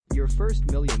your first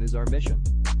million is our mission.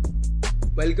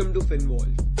 Welcome to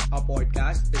FinVolve. Our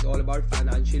podcast is all about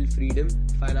financial freedom,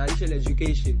 financial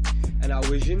education, and our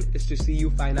vision is to see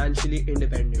you financially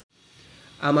independent.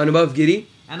 I'm Anubhav Giri.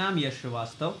 And I'm Yash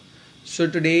Srivastav. So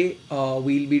today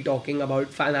we'll be talking about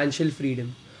financial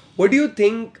freedom. What do you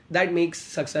think that makes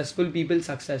successful people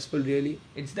successful really?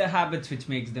 It's the habits which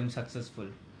makes them successful.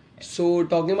 So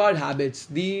talking about habits,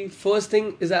 the first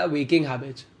thing is our waking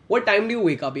habits. What time do you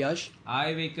wake up, Yash?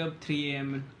 I wake up 3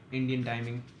 a.m. Indian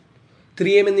timing.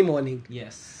 3 a.m. in the morning.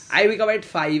 Yes. I wake up at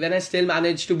 5 and I still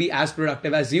manage to be as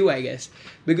productive as you, I guess.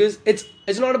 Because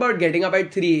it's not about getting up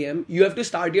at 3 a.m. You have to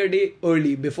start your day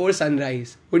early, before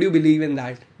sunrise. Would you believe in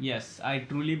that? Yes, I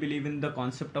truly believe in the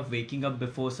concept of waking up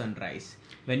before sunrise.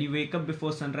 When you wake up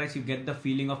before sunrise, you get the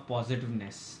feeling of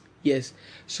positiveness. Yes.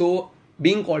 So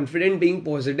being confident, being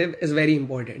positive is very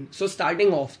important. So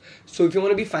starting off, so if you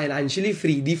want to be financially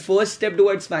free, the first step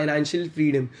towards financial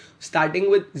freedom, starting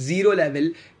with zero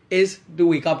level, is to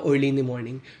wake up early in the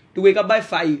morning. To wake up by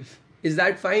 5. Is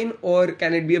that fine or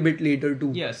can it be a bit later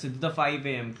too? Yes, it's the 5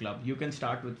 a.m. club. You can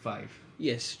start with 5.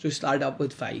 Yes, to start up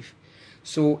with 5.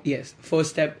 So yes,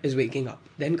 first step is waking up.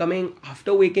 Then coming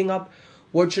after waking up,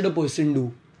 what should a person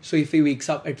do? So if he wakes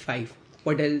up at 5,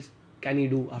 what else can he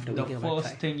do after waking up at 5? The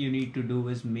first thing you need to do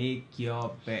is make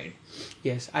your bed.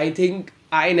 Yes, I think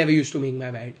I never used to make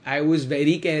my bed. I was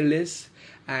very careless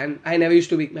and I never used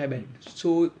to make my bed.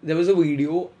 So there was a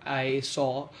video I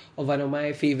saw of one of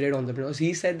my favorite entrepreneurs.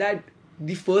 He said that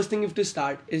the first thing you have to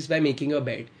start is by making your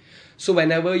bed. So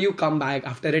whenever you come back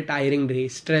after a tiring day,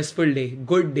 stressful day,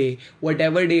 good day,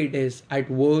 whatever day it is, at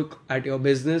work, at your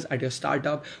business, at your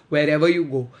startup, wherever you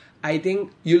go, I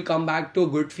think you'll come back to a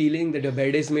good feeling that your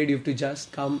bed is made. You have to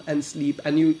just come and sleep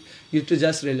and you have to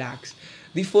just relax.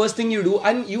 The first thing you do,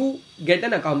 and you get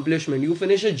an accomplishment, you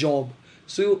finish a job.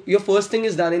 So your first thing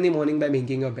is done in the morning by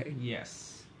making your bed.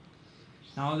 Yes.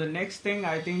 Now the next thing,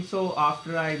 I think so,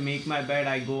 after I make my bed,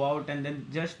 I go out and then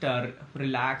just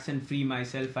relax and free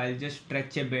myself. I'll just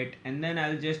stretch a bit and then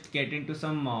I'll just get into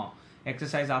some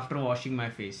exercise after washing my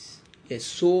face. Yes,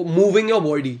 so moving your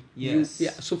body. Yes.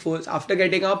 So first, after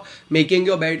getting up, making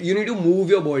your bed, you need to move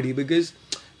your body because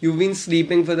you've been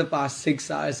sleeping for the past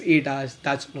 6 hours, 8 hours.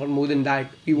 That's not more than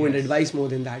that. We won't advise more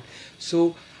than that.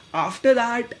 So after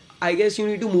that, I guess you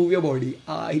need to move your body.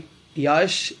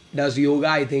 Yash does yoga,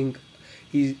 I think.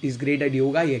 He's great at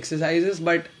yoga, he exercises.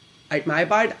 But at my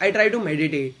part, I try to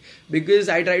meditate because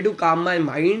I try to calm my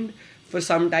mind for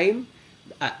some time.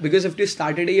 Because if you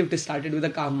start a day, you have to start it with a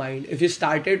calm mind. If you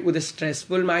start it with a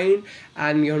stressful mind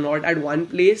and you're not at one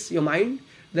place, your mind,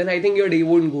 then I think your day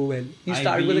won't go well. You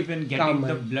start with a in calm getting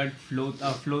the mind. blood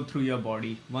flow through your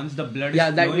body. Once the blood Yeah,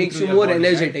 is that flowing makes through you your more body,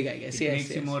 energetic, right? I guess. It Yes, makes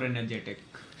you yes. more energetic.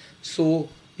 So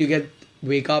you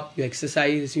wake up, you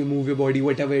exercise, you move your body,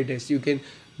 whatever it is. You can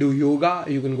do yoga,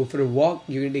 you can go for a walk,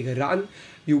 you can take a run,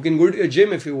 you can go to a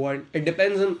gym if you want. It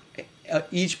depends on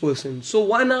each person. So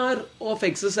 1 hour of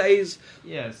exercise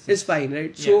Yes. is fine,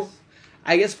 right? Yes. So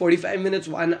I guess 45 minutes,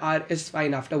 1 hour is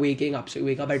fine after waking up. So you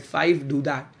wake up at 5, do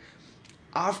that.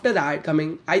 After that,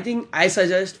 I think I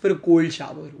suggest for a cold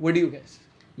shower. What do you guess?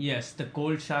 Yes, the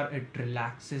cold shower, it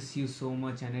relaxes you so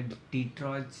much and it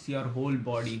detoxes your whole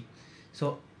body.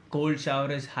 So cold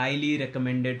shower is highly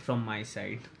recommended from my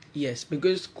side. Yes,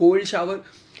 because cold shower,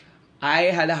 I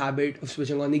had a habit of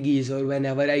switching on the geyser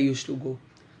whenever I used to go.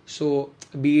 So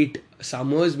be it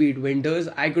summers, be it winters,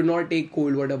 I could not take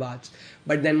cold water baths.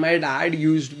 But then my dad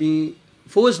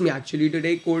forced me actually to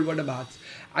take cold water baths.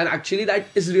 And actually that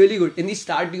is really good. In the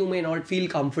start you may not feel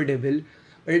comfortable,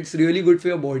 but it's really good for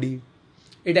your body.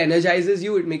 It energizes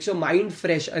you, it makes your mind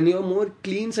fresh and you're more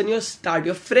clean and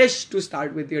you're fresh to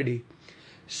start with your day.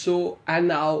 So, and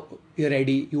now you're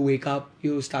ready, you wake up,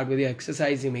 you start with your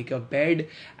exercise, you make your bed,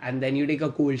 and then you take a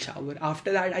cold shower.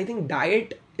 After that, I think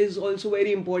diet is also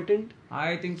very important.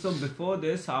 I think so. Before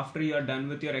this, after you're done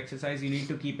with your exercise, you need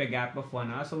to keep a gap of 1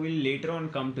 hour. So we'll later on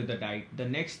come to the diet. The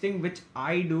next thing which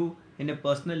I do in a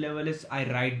personal level is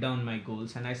I write down my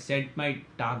goals and I set my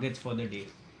targets for the day.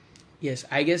 Yes,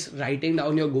 I guess writing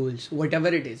down your goals, whatever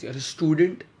it is, you're a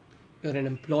student, you're an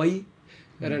employee,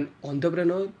 you're an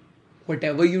entrepreneur,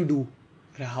 whatever you do,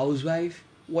 you're a housewife,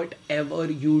 whatever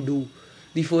you do,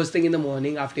 the first thing in the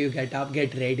morning after you get up,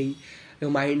 get ready,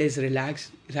 your mind is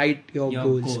relaxed, write your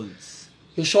goals.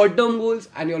 Your short-term goals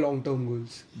and your long-term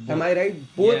goals. Both. Am I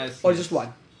right? Both Yes, or yes. just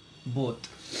one?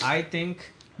 Both. I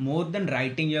think more than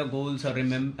writing your goals or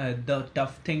the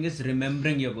tough thing is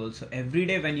remembering your goals. So every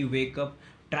day when you wake up,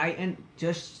 try and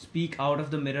just speak out of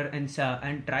the mirror and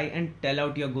try and tell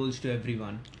out your goals to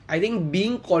everyone. I think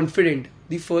being confident,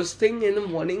 the first thing in the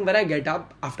morning when I get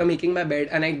up after making my bed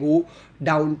and I go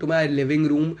down to my living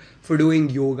room for doing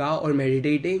yoga or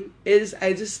meditating, is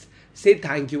I just say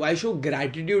thank you. I show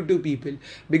gratitude to people,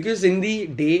 because in the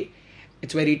day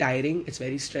it's very tiring, it's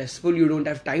very stressful, you don't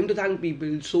have time to thank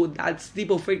people, so that's the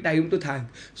perfect time to thank.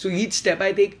 So each step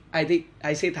I take,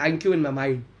 I say thank you in my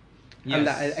mind. And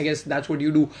Yes. I guess that's what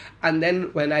you do. And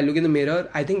then when I look in the mirror,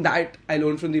 I think that I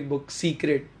learned from the book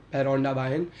Secret by Rhonda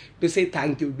Byrne, to say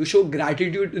thank you, to show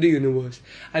gratitude to the universe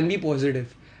and be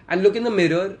positive. And look in the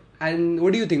mirror. And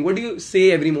what do you think? What do you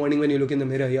say every morning when you look in the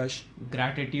mirror, Yash?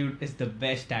 Gratitude is the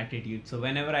best attitude. So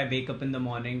whenever I wake up in the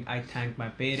morning, I thank my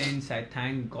parents, I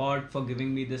thank God for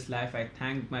giving me this life, I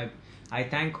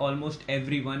thank almost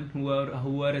everyone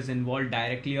who is involved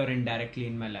directly or indirectly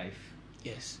in my life.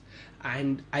 Yes.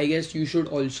 And I guess you should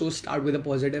also start with a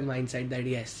positive mindset that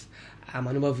yes, I'm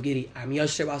Anubhav Giri, I'm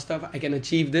Yash Srivastav, I can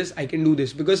achieve this, I can do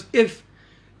this. Because if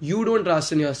you don't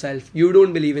trust in yourself, you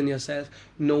don't believe in yourself,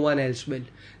 no one else will.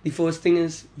 The first thing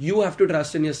is you have to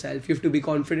trust in yourself, you have to be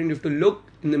confident, you have to look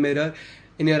in the mirror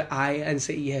in your eye and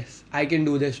say, yes, I can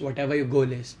do this, whatever your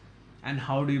goal is. And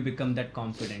how do you become that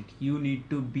confident? You need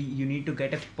to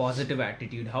get a positive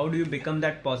attitude. How do you become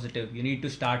that positive? You need to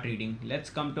start reading. Let's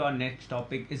come to our next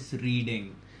topic, is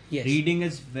reading. Yes. Reading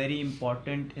is very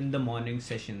important in the morning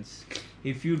sessions.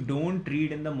 If you don't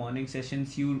read in the morning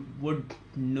sessions, you won't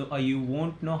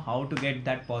know how to get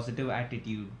that positive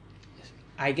attitude.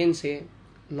 I can say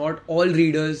not all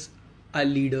readers are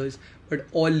leaders, but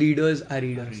all leaders are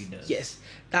readers. Readers. Yes,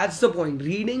 that's the point.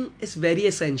 Reading is very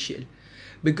essential,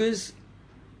 because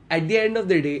at the end of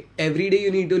the day, every day you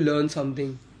need to learn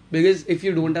something. Because if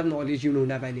you don't have knowledge, you don't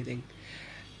have anything.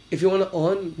 If you want to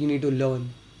earn, you need to learn.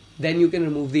 Then you can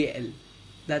remove the L.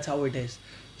 That's how it is.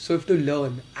 So if to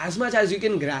learn as much as you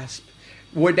can grasp,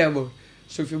 whatever.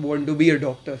 So if you want to be a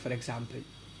doctor, for example,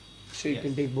 so you Yes.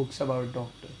 can take books about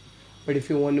doctor. But if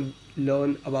you want to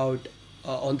learn about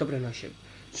entrepreneurship,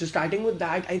 so starting with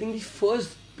that, I think the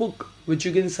first book which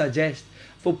you can suggest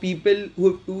for people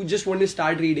who just want to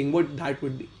start reading, what that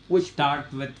would be. Which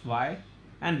Start with Why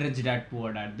and Rich Dad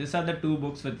Poor Dad. These are the two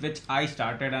books with which I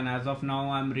started, and as of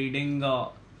now I'm reading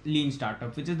Lean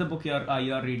Startup. Which is the book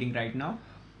you're reading right now?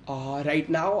 right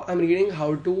now I'm reading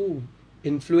how to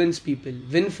influence people,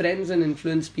 win friends and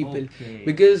influence people. Okay.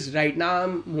 Because right now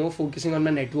I'm more focusing on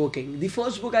my networking. The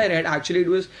first book I read, actually, it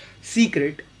was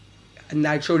Secret, and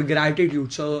that showed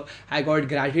gratitude. So I got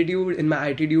gratitude in my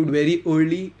attitude very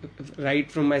early,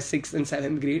 right from my 6th and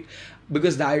 7th grade,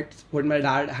 because that's what my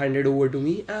dad handed over to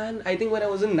me. And I think when I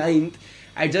was in 9th,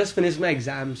 I just finished my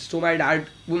exams. So my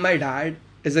dad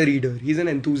is a reader, he's an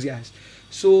enthusiast.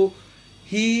 So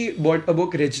he bought a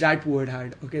book, Rich Dad Poor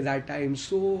Dad, okay, that time.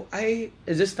 So I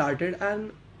just started,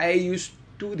 and I used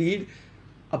to read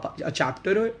a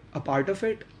chapter, a part of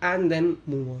it, and then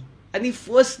move on. And the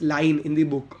first line in the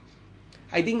book,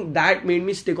 I think that made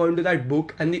me stick on to that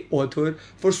book and the author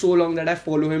for so long that I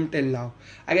follow him till now.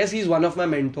 I guess he's one of my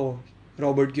mentors,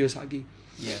 Robert Kiyosaki.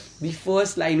 Yes. The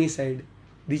first line he said,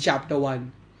 the chapter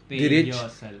 1, Pay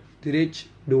yourself. the rich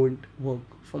don't work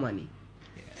for money.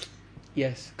 Yes.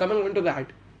 Yes, coming on to that,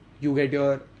 you get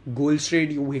your goal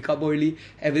straight, you wake up early,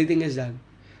 everything is done.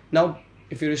 Now,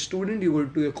 if you're a student, you go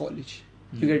to your college,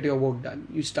 you get your work done,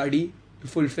 you study, you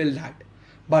fulfill that.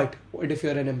 But what if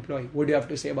you're an employee? What do you have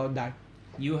to say about that?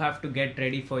 You have to get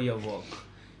ready for your work.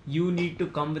 You need to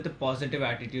come with a positive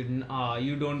attitude.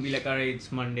 You don't be like, "Arey,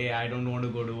 it's Monday, I don't want to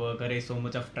go to work. Arey, so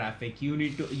much of traffic." You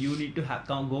need to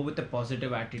go with a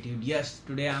positive attitude. Yes,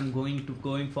 today I'm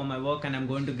going for my work, and I'm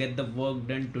going to get the work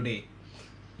done today.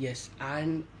 Yes,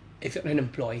 and if you're an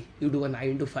employee, you do a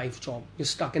 9 to 5 job, you're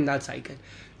stuck in that cycle.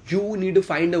 You need to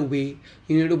find a way,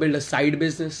 you need to build a side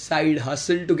business, side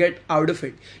hustle to get out of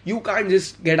it. You can't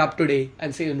just get up today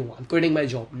and say, no, I'm quitting my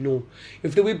job. No. You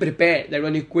have to be prepared that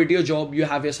when you quit your job, you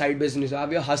have your side business, you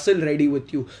have your hustle ready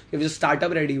with you, you have your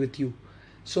startup ready with you.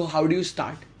 So how do you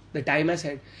start? The time I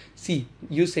said, see,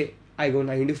 you say, I go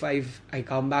 9 to 5, I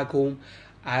come back home,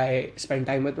 I spend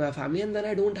time with my family, and then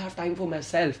I don't have time for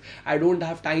myself. I don't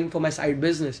have time for my side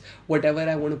business, whatever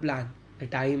I want to plan. The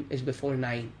time is before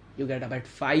 9. You get up at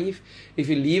 5. If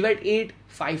you leave at 8,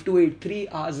 5 to 8, 3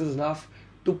 hours is enough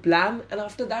to plan, and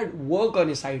after that, work on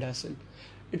your side hustle.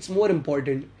 It's more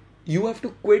important. You have to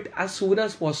quit as soon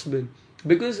as possible,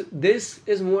 because this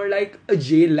is more like a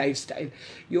jail lifestyle.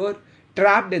 You're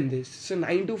trapped in this. So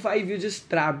 9 to 5, you're just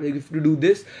trapped. Like if you do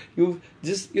this,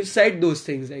 you've said those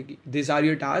things. Like these are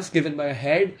your tasks given by your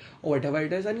head or whatever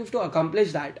it is, and you have to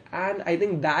accomplish that. And I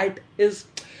think that is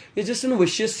it's just a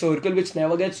vicious circle which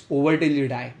never gets over till you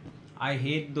die. I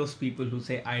hate those people who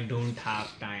say I don't have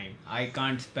time. I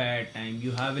can't spare time.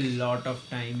 You have a lot of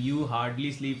time. You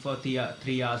hardly sleep for 3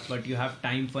 hours, but you have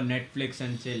time for Netflix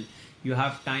and chill. You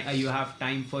have time. You have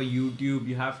time for YouTube.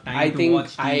 You have time I to think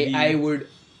watch TV. I would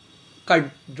cut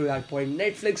to that point.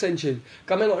 Netflix and chill.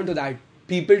 Coming on to that,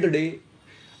 people today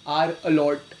are a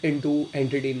lot into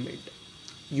entertainment.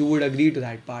 You would agree to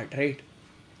that part, right?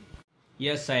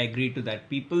 Yes, I agree to that.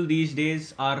 People these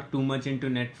days are too much into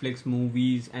Netflix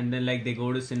movies, and then like they go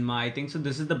to cinema. I think so.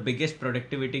 This is the biggest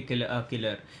productivity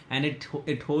killer, and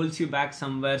it holds you back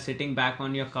somewhere, sitting back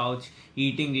on your couch,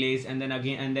 eating lace, and then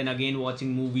again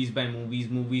watching movies by movies,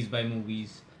 movies by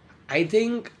movies. I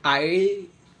think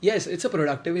yes, it's a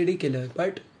productivity killer,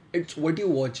 but it's what you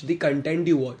watch, the content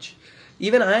you watch.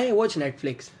 Even I watch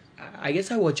Netflix. I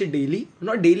guess I watch it daily.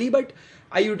 Not daily, but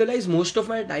I utilize most of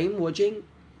my time watching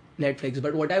Netflix.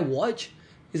 But what I watch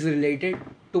is related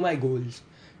to my goals.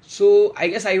 So I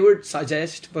guess I would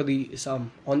suggest for the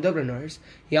some entrepreneurs,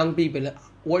 young people,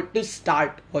 what to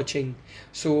start watching.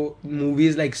 So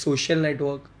movies like Social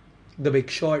Network, The Big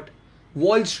Short,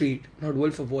 Wall Street, not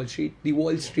Wolf of Wall Street, the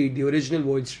Wall Street, the original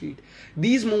Wall Street.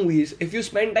 These movies, if you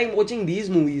spend time watching these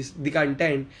movies, the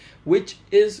content, which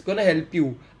is gonna help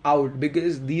you out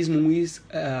because these movies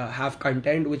have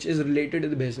content which is related to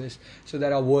the business. So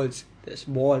there are words, there's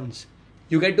bonds.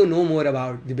 You get to know more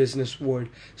about the business world.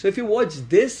 So if you watch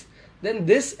this, then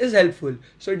this is helpful.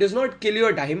 So it does not kill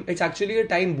your time, it's actually a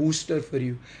time booster for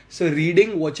you. So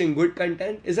reading, watching good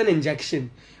content is an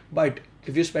injection. But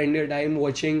if you spend your time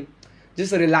watching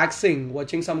just relaxing,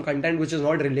 watching some content which is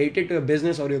not related to your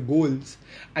business or your goals,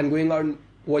 and going out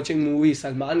watching movies,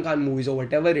 Salman Khan movies or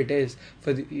whatever it is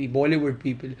for the Bollywood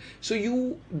people. So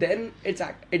you then it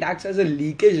acts as a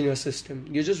leakage in your system.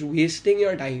 You're just wasting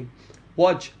your time.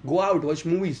 Go out, watch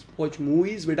movies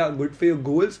which are good for your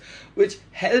goals, which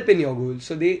help in your goals.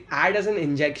 So they add as an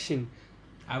injection.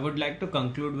 I would like to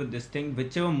conclude with this thing.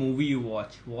 Whichever movie you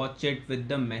watch it with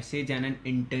the message and an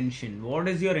intention. What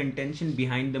is your intention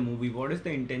behind the movie? What is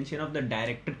the intention of the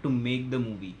director to make the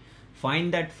movie?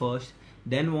 Find that first,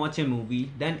 then watch a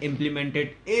movie, then implement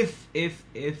it if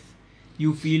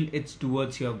you feel it's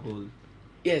towards your goal.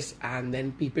 Yes, and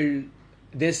then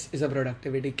this is a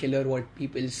productivity killer, what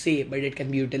people say, but it can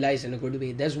be utilized in a good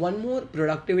way. There's one more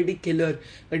productivity killer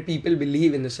that people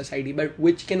believe in the society, but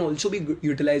which can also be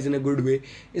utilized in a good way,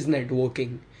 is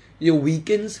networking. Your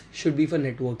weekends should be for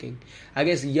networking. I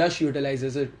guess Yash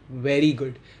utilizes it very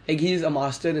good. Like he's a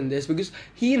master in this because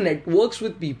he networks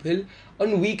with people.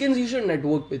 On weekends, you should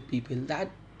network with people.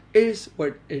 That is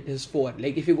what it is for.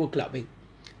 Like if you go clubbing,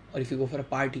 or if you go for a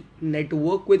party,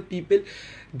 network with people,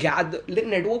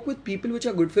 network with people which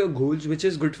are good for your goals, which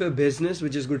is good for your business,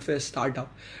 which is good for your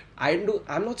startup. I'm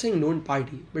not saying don't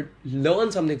party, but learn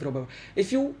something from it.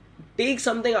 If you take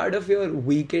something out of your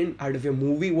weekend, out of your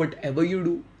movie, whatever you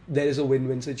do, there is a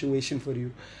win-win situation for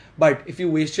you. But if you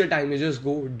waste your time, you just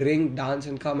go drink, dance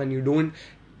and come, and you don't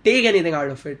take anything out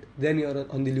of it, then you're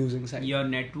on the losing side. Your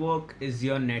network is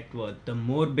your net worth. The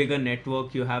more bigger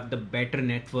network you have, the better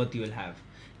net worth you'll have.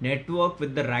 Network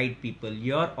with the right people.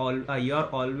 You're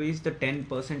always the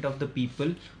 10% of the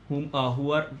people who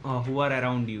are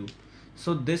around you.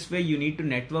 So this way you need to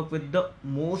network with the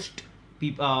most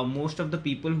of the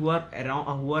people who are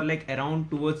around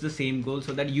towards the same goal,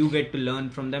 so that you get to learn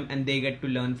from them and they get to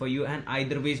learn for you, and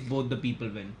either ways both the people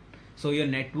win. So your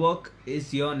network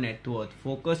is your net worth.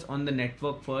 Focus on the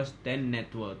network first, then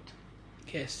net worth.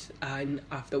 Yes, and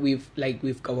after we've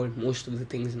covered most of the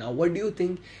things now, what do you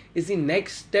think is the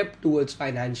next step towards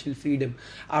financial freedom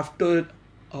after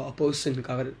a person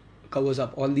covers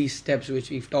up all these steps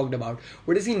which we've talked about?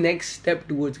 What is the next step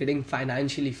towards getting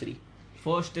financially free?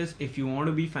 First is, if you want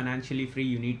to be financially free,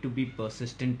 you need to be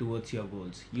persistent towards your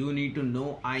goals. You need to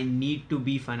know, I need to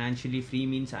be financially free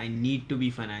means I need to be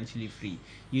financially free.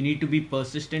 You need to be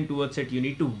persistent towards it. You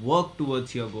need to work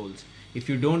towards your goals. If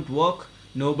you don't work,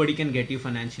 nobody can get you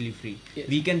financially free. Yes.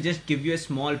 We can just give you a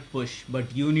small push,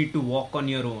 but you need to walk on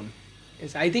your own.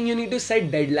 Yes, I think you need to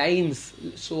set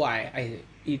deadlines. So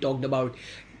he talked about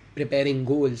preparing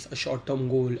goals, a short-term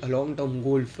goal, a long-term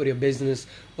goal for your business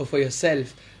or for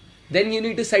yourself. Then you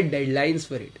need to set deadlines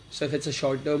for it. So if it's a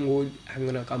short-term goal, I'm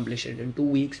going to accomplish it in 2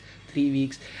 weeks, 3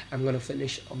 weeks. I'm going to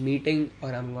finish a meeting,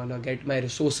 or I'm going to get my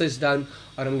resources done,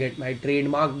 or I'm going to get my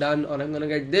trademark done, or I'm going to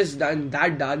get this done,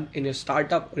 that done in your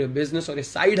startup or your business or your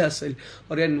side hustle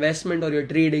or your investment or your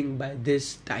trading by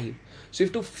this time. So you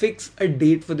have to fix a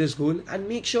date for this goal and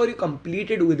make sure you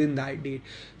complete it within that date.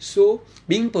 So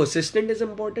being persistent is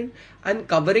important, and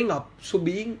covering up. So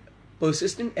being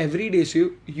persistent every day.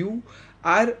 So you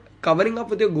are covering up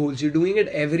with your goals. You're doing it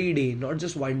every day, not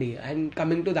just one day. And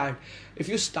coming to that, if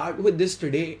you start with this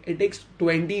today, it takes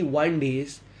 21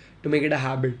 days to make it a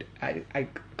habit. I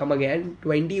come again,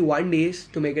 21 days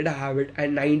to make it a habit,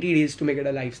 and 90 days to make it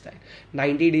a lifestyle.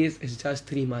 90 days is just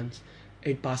 3 months.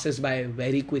 It passes by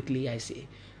very quickly, I say.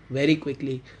 Very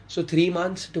quickly. So 3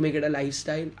 months to make it a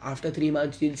lifestyle. After 3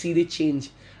 months, you'll see the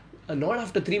change. Not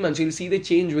after 3 months, you'll see the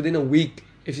change within a week.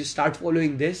 If you start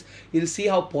following this, you'll see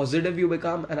how positive you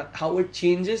become and how it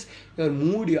changes your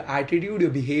mood, your attitude,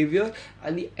 your behavior,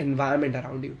 and the environment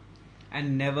around you.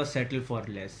 And never settle for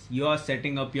less. You are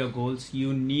setting up your goals.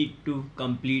 You need to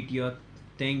complete your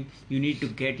thing. You need to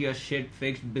get your shit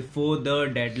fixed before the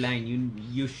deadline.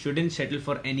 You shouldn't settle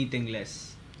for anything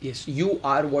less. Yes, you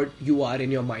are what you are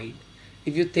in your mind.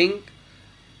 If you think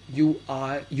you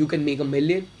can make a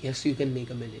million, yes, you can make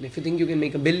a million. If you think you can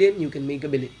make a billion, you can make a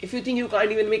billion. If you think you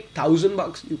can't even make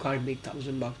 $1,000, you can't make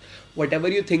 $1,000. Whatever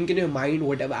you think in your mind,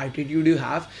 whatever attitude you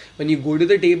have, when you go to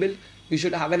the table, you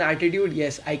should have an attitude.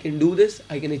 Yes, I can do this,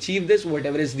 I can achieve this,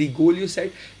 whatever is the goal you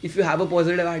set. If you have a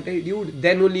positive attitude,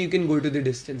 then only you can go to the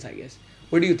distance, I guess.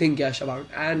 What do you think, Yash, about?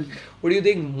 And what do you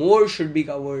think more should be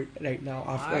covered right now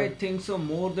after? I think so.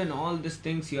 More than all these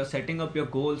things, you're setting up your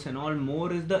goals and all.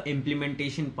 More is the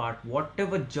implementation part.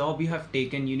 Whatever job you have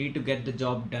taken, you need to get the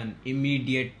job done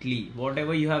immediately.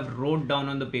 Whatever you have wrote down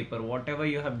on the paper, whatever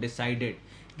you have decided,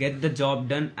 get the job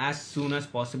done as soon as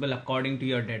possible according to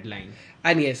your deadline.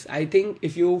 And yes, I think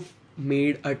if you've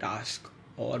made a task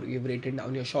or you've written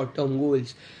down your short-term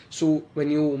goals, so when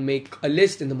you make a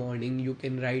list in the morning, you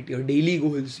can write your daily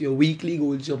goals, your weekly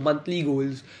goals, your monthly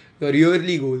goals, your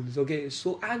yearly goals, okay?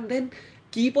 So, and then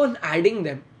keep on adding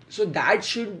them. So that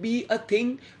should be a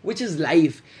thing which is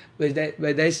life, where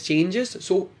there's changes.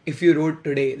 So if you wrote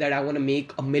today that I want to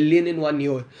make $1 million in 1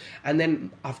 year, and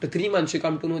then after 3 months you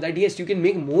come to know that yes, you can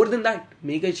make more than that,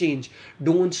 make a change.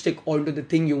 Don't stick on to the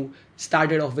thing you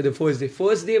started off with the first day.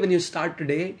 First day when you start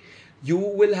today, you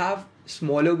will have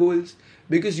smaller goals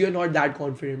because you're not that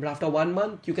confident. But after 1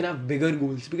 month, you can have bigger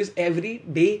goals because every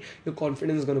day your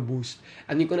confidence is going to boost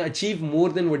and you're going to achieve more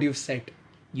than what you've set.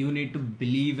 You need to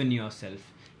believe in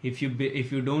yourself. If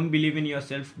you don't believe in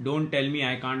yourself, don't tell me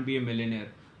I can't be a millionaire.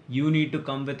 You need to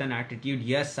come with an attitude,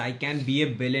 yes, I can be a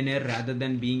billionaire rather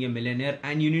than being a millionaire,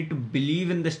 and you need to believe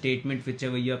in the statement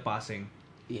whichever you're passing.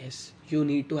 Yes, you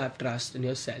need to have trust in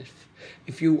yourself.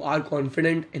 If you are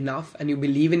confident enough and you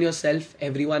believe in yourself,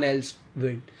 everyone else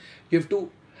will. You have to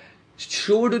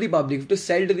show to the public, you have to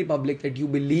sell to the public that you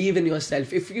believe in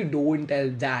yourself. If you don't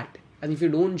tell that, and if you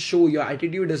don't show, your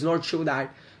attitude does not show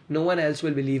that, no one else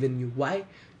will believe in you. Why?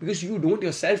 Because you don't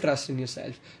yourself trust in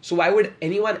yourself. So why would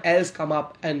anyone else come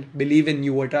up and believe in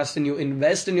you or trust in you,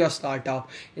 invest in your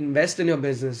startup, invest in your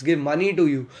business, give money to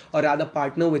you, or rather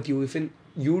partner with you if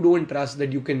you don't trust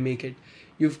that you can make it?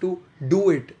 You have to do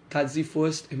it. That's the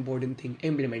first important thing,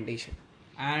 implementation.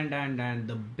 And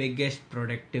the biggest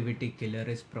productivity killer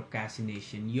is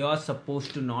procrastination. You're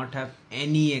supposed to not have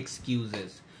any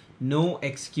excuses. No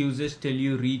excuses till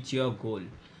you reach your goal.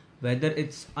 Whether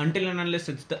it's until and unless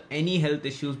it's any health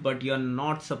issues, but you're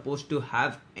not supposed to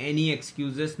have any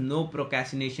excuses. No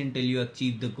procrastination till you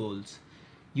achieve the goals.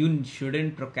 You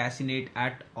shouldn't procrastinate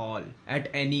at all,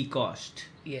 at any cost.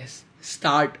 Yes,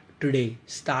 start today.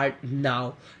 Start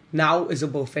now. Now is a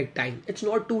perfect time. It's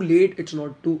not too late. It's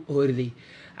not too early.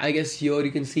 I guess here you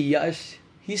can see Yash.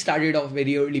 He started off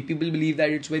very early. People believe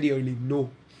that it's very early. No.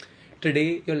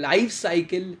 Today, your life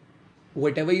cycle,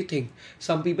 whatever you think.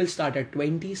 Some people start at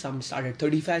 20, some start at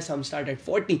 35, some start at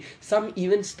 40, some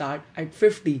even start at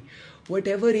 50.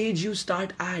 Whatever age you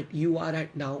start at, you are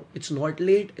at now. It's not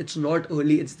late, it's not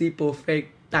early, it's the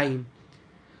perfect time.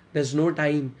 There's no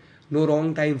time, no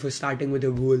wrong time for starting with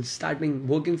your goals. Starting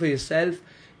working for yourself,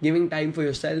 giving time for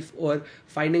yourself, or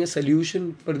finding a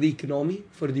solution for the economy,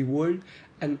 for the world,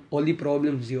 and all the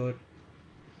problems here.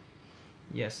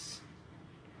 Yes.